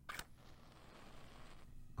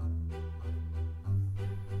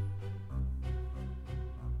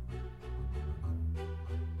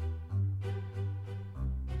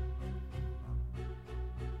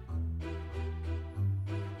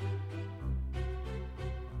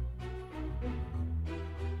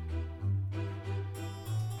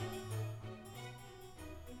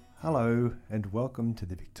Hello and welcome to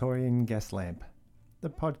the Victorian Gas Lamp,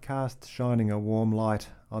 the podcast shining a warm light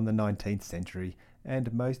on the 19th century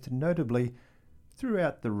and most notably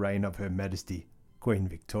throughout the reign of Her Majesty, Queen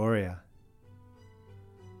Victoria.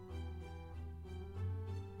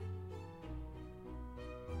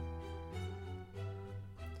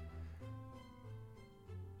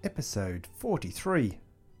 Episode 43.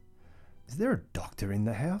 Is there a doctor in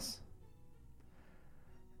the house?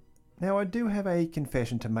 Now, I do have a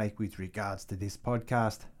confession to make with regards to this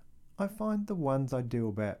podcast. I find the ones I do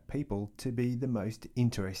about people to be the most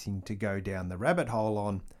interesting to go down the rabbit hole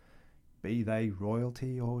on. Be they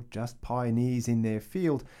royalty or just pioneers in their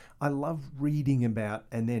field, I love reading about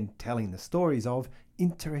and then telling the stories of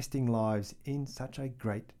interesting lives in such a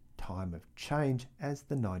great time of change as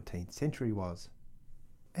the 19th century was.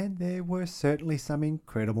 And there were certainly some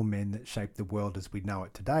incredible men that shaped the world as we know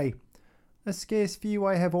it today. A scarce few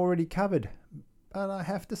I have already covered, but I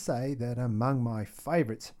have to say that among my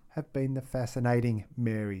favourites have been the fascinating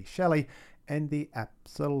Mary Shelley and the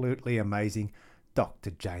absolutely amazing Dr.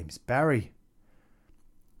 James Barry.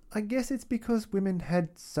 I guess it's because women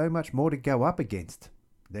had so much more to go up against.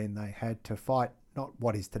 Then they had to fight not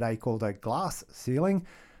what is today called a glass ceiling,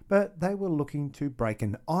 but they were looking to break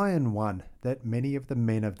an iron one that many of the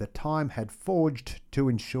men of the time had forged to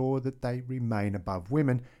ensure that they remain above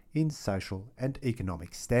women in social and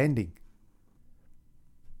economic standing.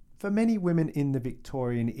 For many women in the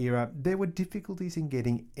Victorian era, there were difficulties in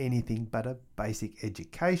getting anything but a basic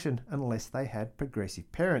education unless they had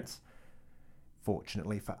progressive parents.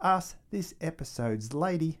 Fortunately for us, this episode's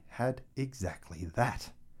lady had exactly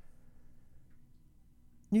that.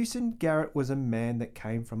 Newson Garrett was a man that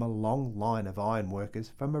came from a long line of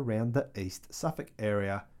ironworkers from around the East Suffolk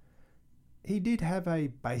area. He did have a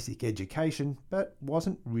basic education, but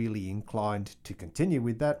wasn't really inclined to continue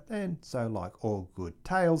with that, and so like all good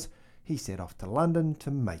tales, he set off to London to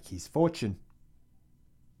make his fortune.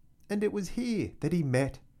 And it was here that he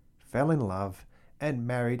met, fell in love, and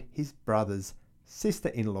married his brother's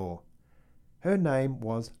sister-in-law. Her name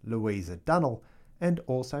was Louisa Dunnell, and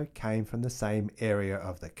also came from the same area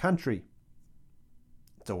of the country.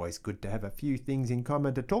 It's always good to have a few things in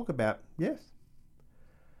common to talk about, yes?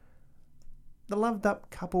 The loved-up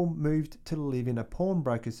couple moved to live in a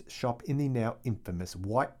pawnbroker's shop in the now infamous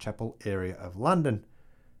Whitechapel area of London.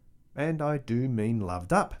 And I do mean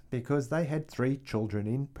loved up, because they had 3 children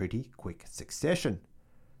in pretty quick succession.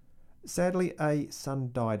 Sadly, a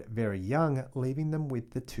son died very young, leaving them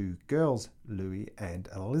with the 2 girls, Louis and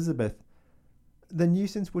Elizabeth. The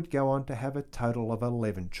Newsons would go on to have a total of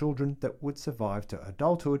 11 children that would survive to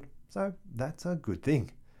adulthood, so that's a good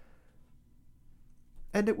thing.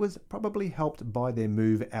 And it was probably helped by their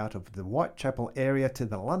move out of the Whitechapel area to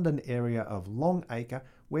the London area of Long Acre,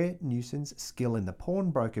 where Newson's skill in the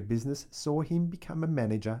pawnbroker business saw him become a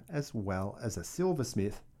manager as well as a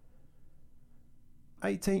silversmith.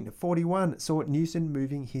 1841 saw Newson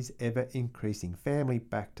moving his ever-increasing family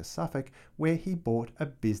back to Suffolk, where he bought a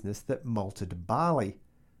business that malted barley.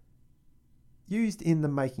 Used in the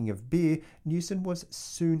making of beer, Newson was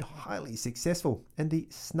soon highly successful, and the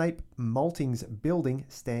Snape Maltings building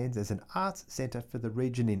stands as an arts centre for the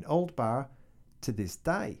region in Oldborough to this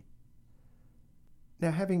day.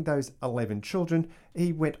 Now, having those 11 children,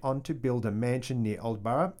 he went on to build a mansion near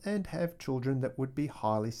Oldborough and have children that would be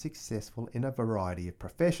highly successful in a variety of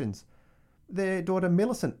professions. Their daughter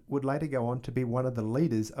Millicent would later go on to be one of the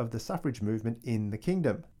leaders of the suffrage movement in the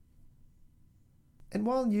kingdom. And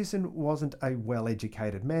while Newson wasn't a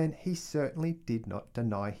well-educated man, he certainly did not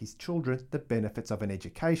deny his children the benefits of an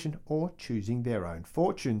education or choosing their own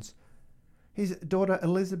fortunes. His daughter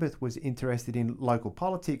Elizabeth was interested in local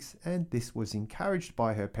politics, and this was encouraged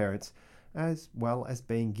by her parents, as well as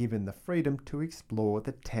being given the freedom to explore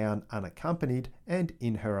the town unaccompanied and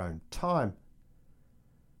in her own time.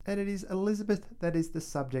 And it is Elizabeth that is the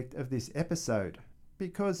subject of this episode,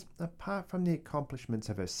 because apart from the accomplishments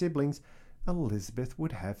of her siblings, Elizabeth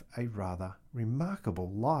would have a rather remarkable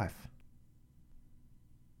life.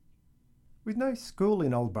 With no school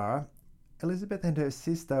in Oldborough, Elizabeth and her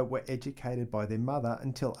sister were educated by their mother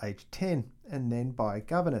until age 10 and then by a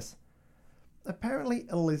governess. Apparently,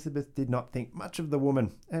 Elizabeth did not think much of the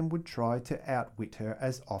woman and would try to outwit her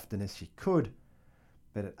as often as she could.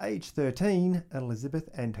 But at age 13, Elizabeth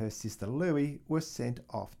and her sister Louis were sent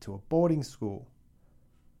off to a boarding school.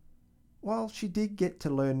 While she did get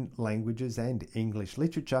to learn languages and English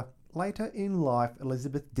literature, later in life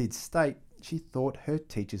Elizabeth did state she thought her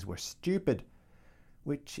teachers were stupid,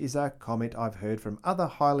 which is a comment I've heard from other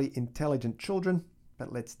highly intelligent children,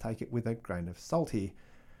 but let's take it with a grain of salt here.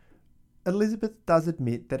 Elizabeth does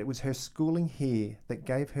admit that it was her schooling here that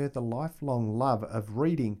gave her the lifelong love of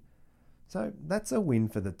reading, so that's a win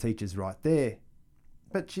for the teachers right there.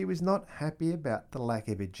 But she was not happy about the lack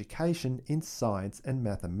of education in science and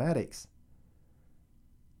mathematics.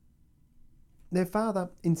 Their father,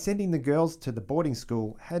 in sending the girls to the boarding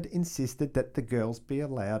school, had insisted that the girls be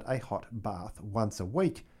allowed a hot bath once a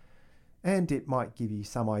week. And it might give you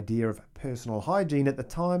some idea of personal hygiene at the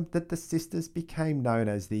time that the sisters became known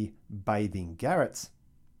as the Bathing Garrets.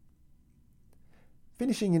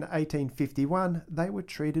 Finishing in 1851, they were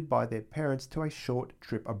treated by their parents to a short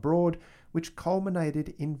trip abroad, which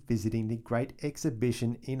culminated in visiting the Great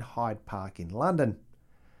Exhibition in Hyde Park in London.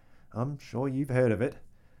 I'm sure you've heard of it.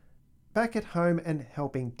 Back at home and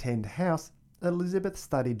helping tend house, Elizabeth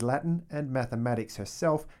studied Latin and mathematics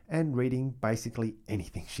herself and reading basically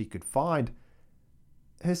anything she could find.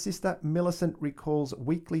 Her sister Millicent recalls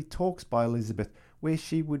weekly talks by Elizabeth where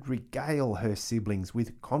she would regale her siblings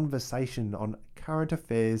with conversation on current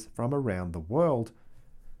affairs from around the world.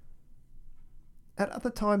 At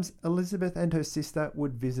other times, Elizabeth and her sister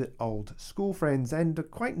would visit old school friends and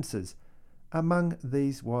acquaintances. Among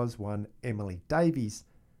these was one Emily Davies.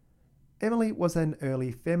 Emily was an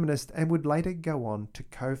early feminist and would later go on to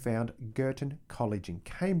co-found Girton College in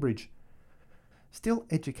Cambridge. Still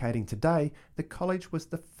educating today, the college was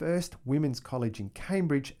the first women's college in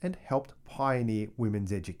Cambridge and helped pioneer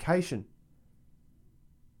women's education.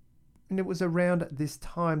 And it was around this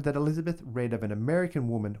time that Elizabeth read of an American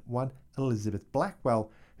woman, one Elizabeth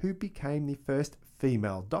Blackwell, who became the first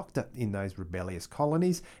female doctor in those rebellious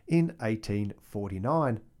colonies in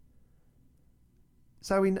 1849.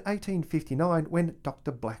 So in 1859, when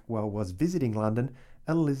Dr. Blackwell was visiting London,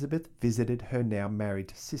 Elizabeth visited her now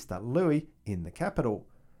married sister Louis in the capital.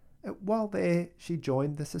 While there, she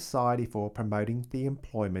joined the Society for Promoting the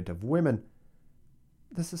Employment of Women.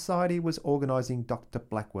 The society was organising Dr.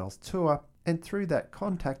 Blackwell's tour, and through that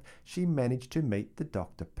contact, she managed to meet the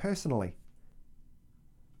doctor personally.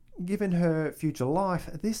 Given her future life,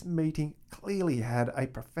 this meeting clearly had a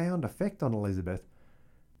profound effect on Elizabeth.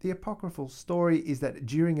 The apocryphal story is that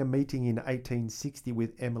during a meeting in 1860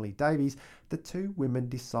 with Emily Davies, the two women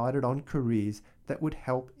decided on careers that would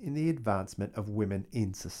help in the advancement of women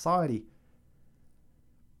in society.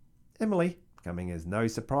 Emily, coming as no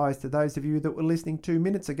surprise to those of you that were listening 2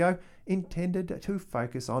 minutes ago, intended to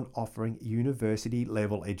focus on offering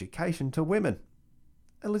university-level education to women.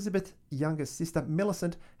 Elizabeth's younger sister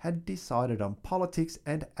Millicent had decided on politics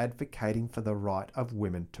and advocating for the right of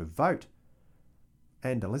women to vote.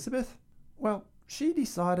 And Elizabeth? Well, she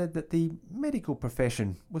decided that the medical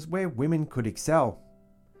profession was where women could excel.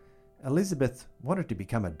 Elizabeth wanted to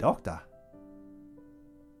become a doctor.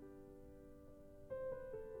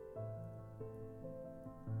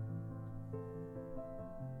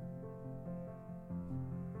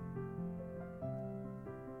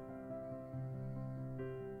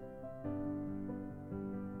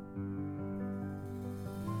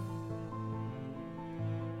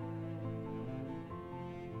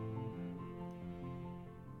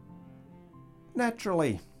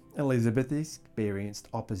 Naturally, Elizabeth experienced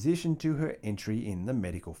opposition to her entry in the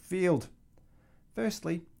medical field.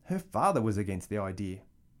 Firstly, her father was against the idea.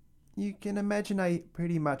 You can imagine a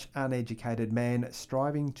pretty much uneducated man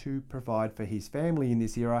striving to provide for his family in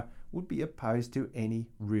this era would be opposed to any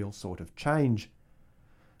real sort of change.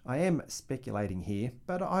 I am speculating here,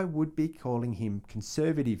 but I would be calling him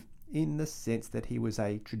conservative in the sense that he was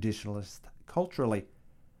a traditionalist culturally.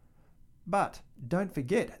 But don't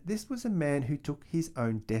forget, this was a man who took his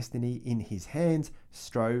own destiny in his hands,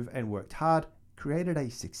 strove and worked hard, created a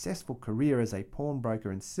successful career as a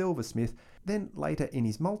pawnbroker and silversmith, then later in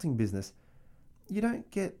his malting business. You don't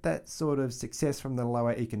get that sort of success from the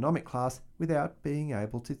lower economic class without being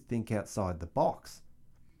able to think outside the box.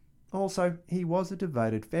 Also, he was a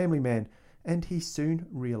devoted family man, and he soon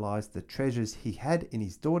realised the treasures he had in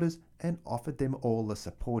his daughters and offered them all the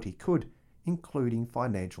support he could, including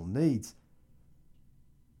financial needs.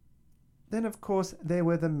 Then, of course, there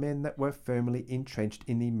were the men that were firmly entrenched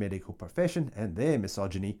in the medical profession and their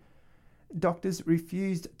misogyny. Doctors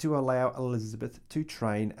refused to allow Elizabeth to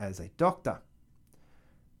train as a doctor.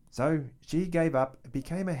 So she gave up,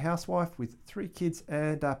 became a housewife with 3 kids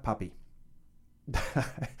and a puppy.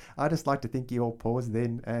 I just like to think you all paused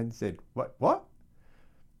then and said, What?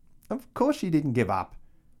 Of course she didn't give up.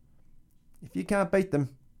 If you can't beat them,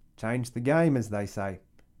 change the game, as they say.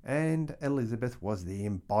 And Elizabeth was the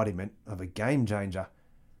embodiment of a game changer.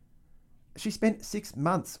 She spent 6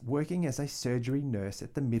 months working as a surgery nurse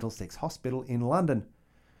at the Middlesex Hospital in London.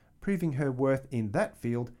 Proving her worth in that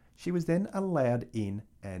field, she was then allowed in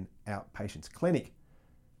an outpatient's clinic.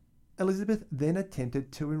 Elizabeth then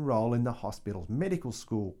attempted to enrol in the hospital's medical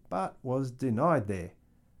school, but was denied there.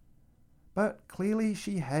 But clearly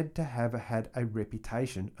she had to have had a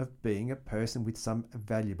reputation of being a person with some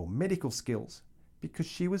valuable medical skills, because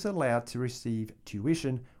she was allowed to receive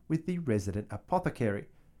tuition with the resident apothecary.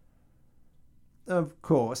 Of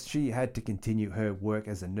course, she had to continue her work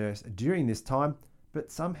as a nurse during this time,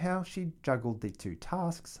 but somehow she juggled the two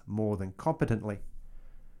tasks more than competently.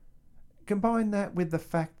 Combine that with the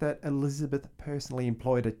fact that Elizabeth personally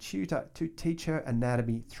employed a tutor to teach her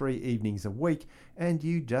anatomy 3 evenings a week, and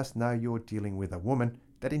you just know you're dealing with a woman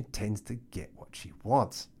that intends to get what she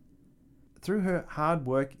wants. Through her hard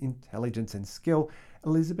work, intelligence and skill,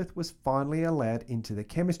 Elizabeth was finally allowed into the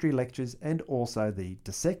chemistry lectures and also the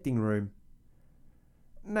dissecting room.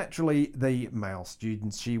 Naturally, the male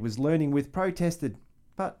students she was learning with protested,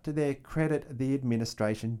 but to their credit, the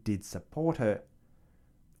administration did support her.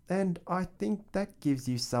 And I think that gives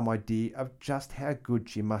you some idea of just how good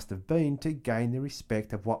she must have been to gain the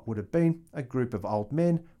respect of what would have been a group of old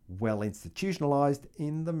men well institutionalised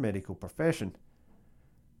in the medical profession.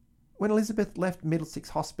 When Elizabeth left Middlesex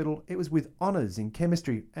Hospital, it was with honours in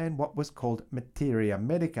chemistry and what was called materia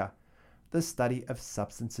medica, the study of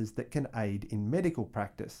substances that can aid in medical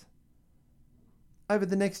practice. Over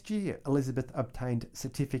the next year, Elizabeth obtained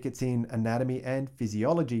certificates in anatomy and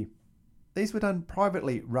physiology. These were done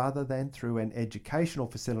privately rather than through an educational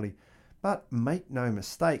facility, but make no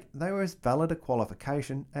mistake, they were as valid a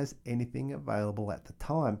qualification as anything available at the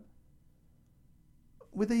time.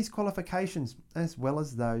 With these qualifications, as well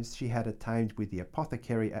as those she had attained with the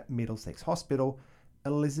apothecary at Middlesex Hospital,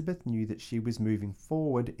 Elizabeth knew that she was moving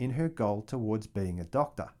forward in her goal towards being a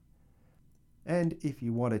doctor. And if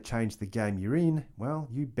you want to change the game you're in, well,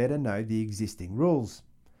 you better know the existing rules.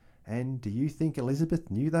 And do you think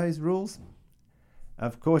Elizabeth knew those rules?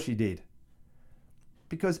 Of course she did.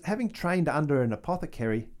 Because having trained under an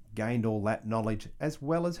apothecary, gained all that knowledge as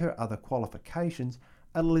well as her other qualifications,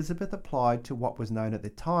 Elizabeth applied to what was known at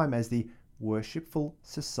the time as the Worshipful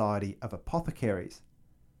Society of Apothecaries.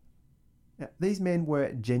 Now, these men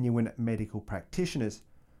were genuine medical practitioners.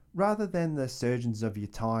 Rather than the surgeons of your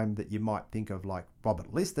time that you might think of like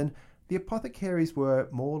Robert Liston, the apothecaries were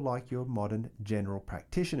more like your modern general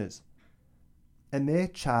practitioners, and their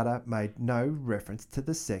charter made no reference to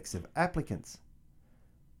the sex of applicants.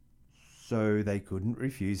 So they couldn't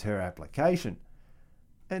refuse her application.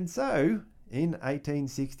 And so, in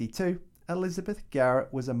 1862, Elizabeth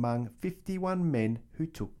Garrett was among 51 men who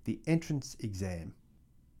took the entrance exam.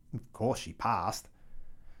 Of course she passed.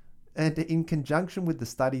 And in conjunction with the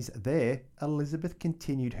studies there, Elizabeth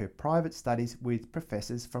continued her private studies with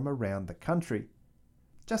professors from around the country.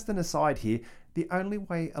 Just an aside here, the only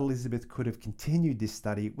way Elizabeth could have continued this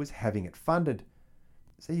study was having it funded.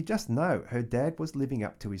 So you just know her dad was living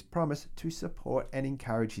up to his promise to support and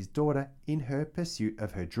encourage his daughter in her pursuit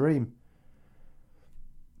of her dream.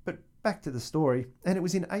 But back to the story, and it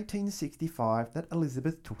was in 1865 that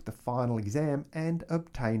Elizabeth took the final exam and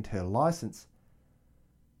obtained her licence.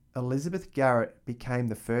 Elizabeth Garrett became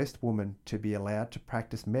the first woman to be allowed to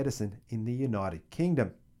practice medicine in the United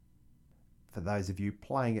Kingdom. For those of you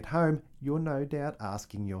playing at home, you're no doubt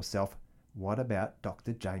asking yourself, what about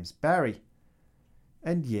Dr. James Barry?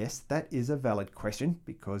 And yes, that is a valid question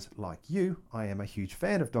because, like you, I am a huge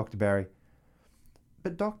fan of Dr. Barry.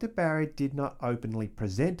 But Dr. Barry did not openly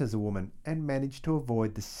present as a woman and managed to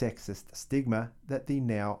avoid the sexist stigma that the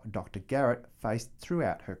now Dr. Garrett faced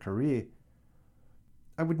throughout her career.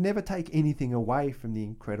 I would never take anything away from the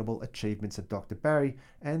incredible achievements of Dr. Barry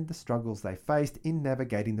and the struggles they faced in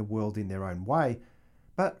navigating the world in their own way,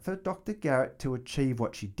 but for Dr. Garrett to achieve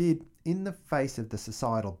what she did in the face of the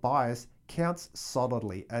societal bias counts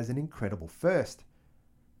solidly as an incredible first.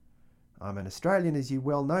 I'm an Australian, as you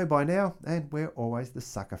well know by now, and we're always the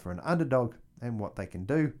sucker for an underdog and what they can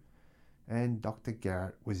do. And Dr.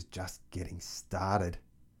 Garrett was just getting started.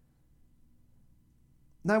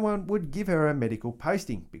 No one would give her a medical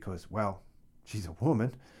posting because, well, she's a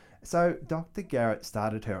woman. So Dr. Garrett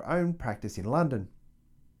started her own practice in London.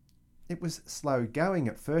 It was slow going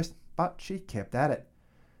at first, but she kept at it.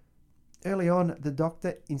 Early on, the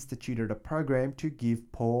doctor instituted a program to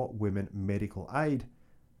give poor women medical aid.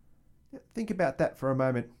 Think about that for a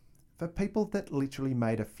moment. For people that literally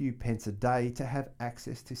made a few pence a day, to have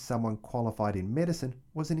access to someone qualified in medicine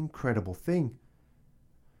was an incredible thing.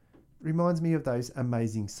 Reminds me of those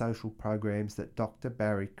amazing social programs that Dr.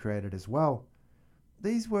 Barry created as well.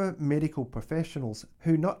 These were medical professionals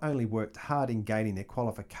who not only worked hard in gaining their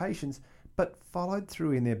qualifications, but followed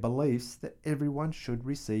through in their beliefs that everyone should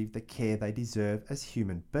receive the care they deserve as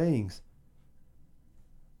human beings.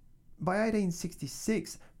 By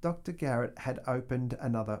 1866, Dr. Garrett had opened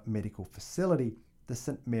another medical facility, the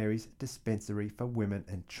St. Mary's Dispensary for Women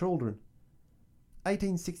and Children.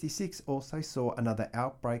 1866 also saw another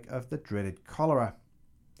outbreak of the dreaded cholera.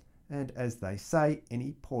 And as they say,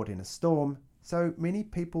 any port in a storm, so many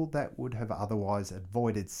people that would have otherwise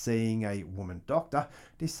avoided seeing a woman doctor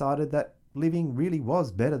decided that living really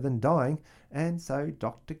was better than dying, and so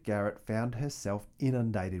Dr. Garrett found herself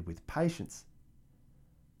inundated with patients.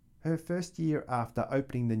 Her first year after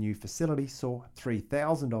opening the new facility saw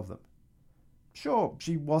 3,000 of them. Sure,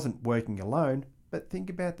 she wasn't working alone, but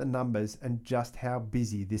think about the numbers and just how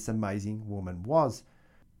busy this amazing woman was.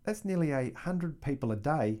 That's nearly 100 people a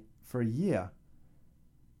day for a year.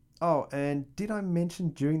 Oh, and did I mention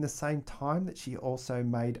during the same time that she also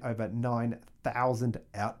made over 9,000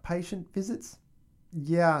 outpatient visits?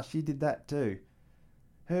 Yeah, she did that too.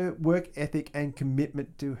 Her work ethic and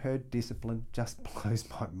commitment to her discipline just blows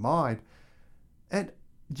my mind. And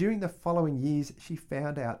during the following years, she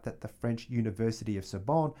found out that the French University of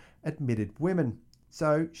Sorbonne admitted women.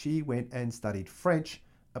 So she went and studied French,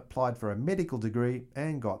 applied for a medical degree,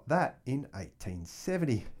 and got that in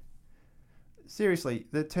 1870. Seriously,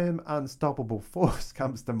 the term unstoppable force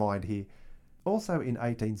comes to mind here. Also in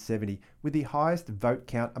 1870, with the highest vote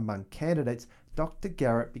count among candidates, Dr.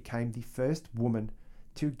 Garrett became the first woman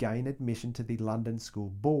to gain admission to the London School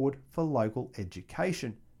Board for Local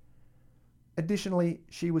Education. Additionally,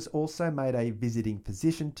 she was also made a visiting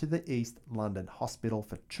physician to the East London Hospital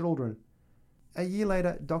for Children. A year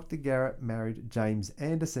later, Dr. Garrett married James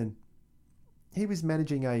Anderson. He was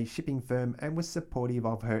managing a shipping firm and was supportive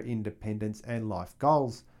of her independence and life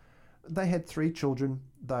goals. They had 3 children,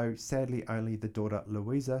 though sadly only the daughter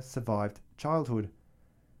Louisa survived childhood.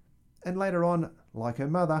 And later on, like her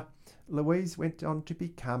mother, Louise went on to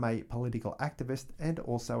become a political activist and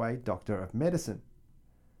also a doctor of medicine.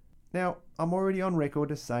 Now, I'm already on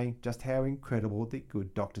record as saying just how incredible the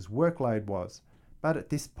good doctor's workload was, but at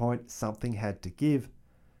this point something had to give.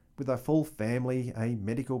 With a full family, a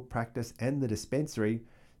medical practice and the dispensary,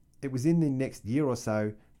 it was in the next year or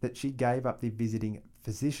so that she gave up the visiting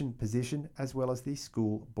physician position as well as the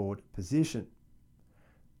school board position.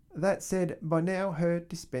 That said, by now her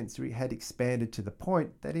dispensary had expanded to the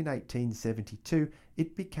point that in 1872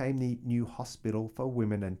 it became the new Hospital for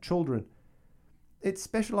Women and Children. It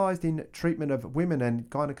specialised in treatment of women and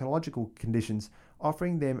gynecological conditions,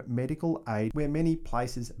 offering them medical aid where many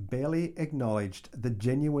places barely acknowledged the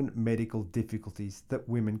genuine medical difficulties that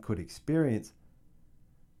women could experience.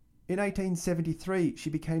 In 1873, she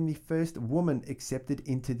became the first woman accepted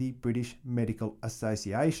into the British Medical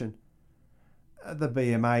Association. The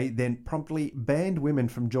BMA then promptly banned women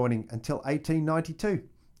from joining until 1892,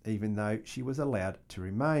 even though she was allowed to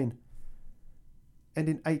remain. And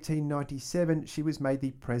in 1897, she was made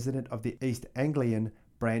the president of the East Anglian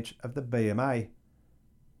branch of the BMA.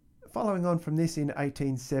 Following on from this, in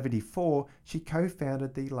 1874, she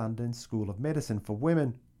co-founded the London School of Medicine for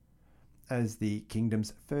Women. As the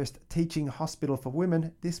kingdom's first teaching hospital for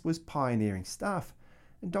women, this was pioneering stuff.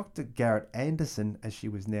 And Dr. Garrett Anderson, as she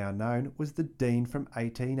was now known, was the dean from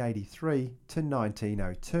 1883 to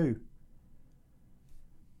 1902.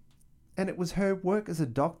 And it was her work as a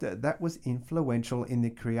doctor that was influential in the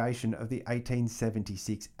creation of the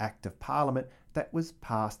 1876 Act of Parliament that was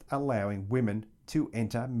passed allowing women to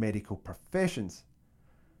enter medical professions.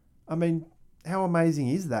 I mean, how amazing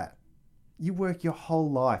is that? You work your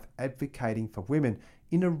whole life advocating for women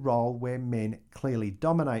in a role where men clearly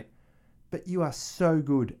dominate, but you are so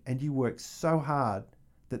good and you work so hard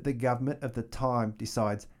that the government of the time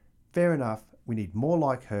decides, fair enough, we need more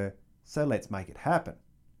like her, so let's make it happen.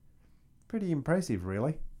 Pretty impressive,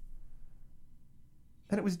 really.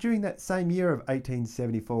 And it was during that same year of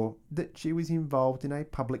 1874 that she was involved in a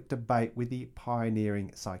public debate with the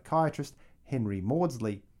pioneering psychiatrist Henry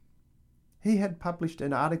Maudsley. He had published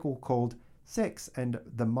an article called Sex and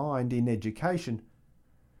the Mind in Education.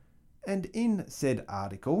 And in said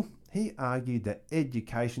article, he argued that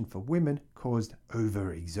education for women caused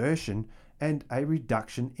overexertion and a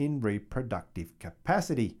reduction in reproductive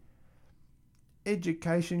capacity.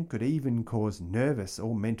 Education could even cause nervous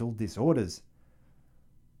or mental disorders.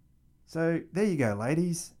 So there you go,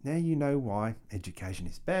 ladies. Now you know why education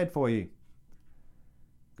is bad for you.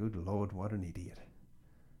 Good Lord, what an idiot.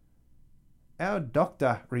 Our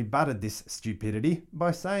doctor rebutted this stupidity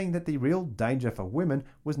by saying that the real danger for women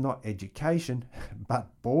was not education, but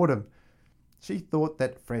boredom. She thought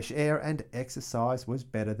that fresh air and exercise was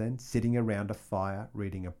better than sitting around a fire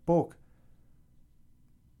reading a book.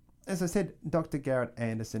 As I said, Dr. Garrett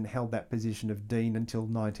Anderson held that position of dean until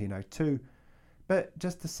 1902. But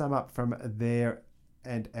just to sum up from there,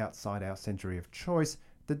 and outside our century of choice,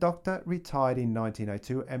 the doctor retired in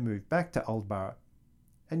 1902 and moved back to Aldborough.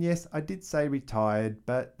 And yes, I did say retired,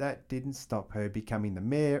 but that didn't stop her becoming the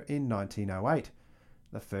mayor in 1908,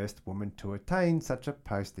 the first woman to attain such a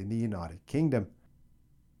post in the United Kingdom.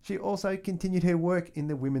 She also continued her work in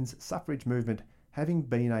the women's suffrage movement, having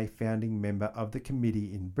been a founding member of the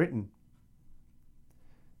committee in Britain.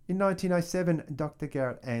 In 1907, Dr.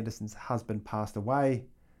 Garrett Anderson's husband passed away,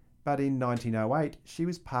 but in 1908 she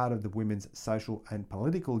was part of the Women's Social and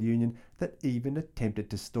Political Union that even attempted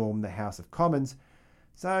to storm the House of Commons,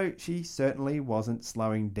 so she certainly wasn't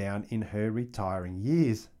slowing down in her retiring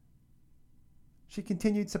years. She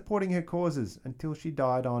continued supporting her causes until she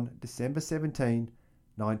died on December 17,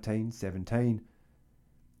 1917.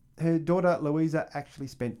 Her daughter Louisa actually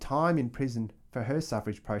spent time in prison for her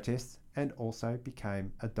suffrage protests and also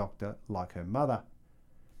became a doctor like her mother.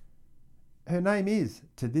 Her name is,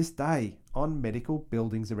 to this day, on medical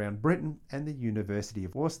buildings around Britain and the University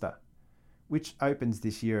of Worcester, which opens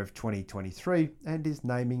this year of 2023 and is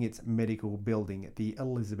naming its medical building the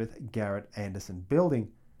Elizabeth Garrett Anderson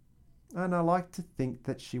Building. And I like to think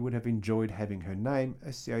that she would have enjoyed having her name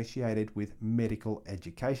associated with medical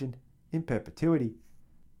education in perpetuity.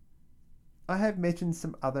 I have mentioned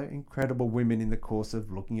some other incredible women in the course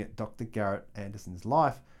of looking at Dr. Garrett Anderson's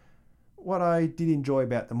life. What I did enjoy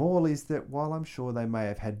about them all is that while I'm sure they may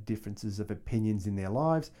have had differences of opinions in their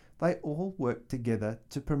lives, they all worked together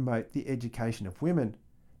to promote the education of women,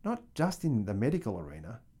 not just in the medical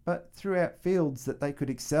arena, but throughout fields that they could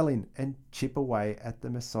excel in and chip away at the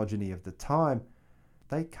misogyny of the time.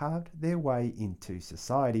 They carved their way into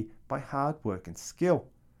society by hard work and skill.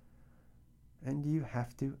 And you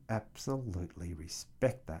have to absolutely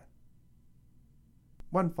respect that.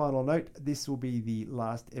 One final note, this will be the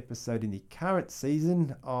last episode in the current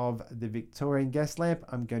season of the Victorian Gas Lamp.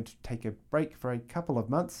 I'm going to take a break for a couple of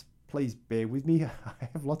months. Please bear with me. I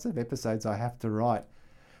have lots of episodes I have to write.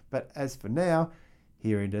 But as for now,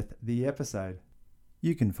 here endeth the episode.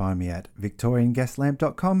 You can find me at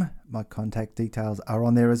victoriangaslamp.com. My contact details are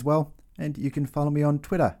on there as well. And you can follow me on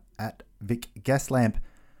Twitter at VicGaslamp.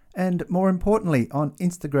 And more importantly, on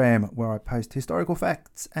Instagram, where I post historical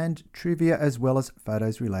facts and trivia as well as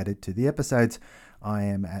photos related to the episodes. I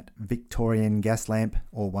am at Victorian Gas Lamp,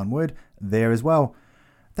 all one word, there as well.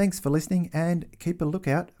 Thanks for listening and keep a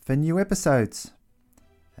lookout for new episodes.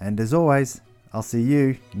 And as always, I'll see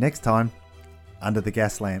you next time under the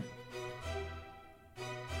gas lamp.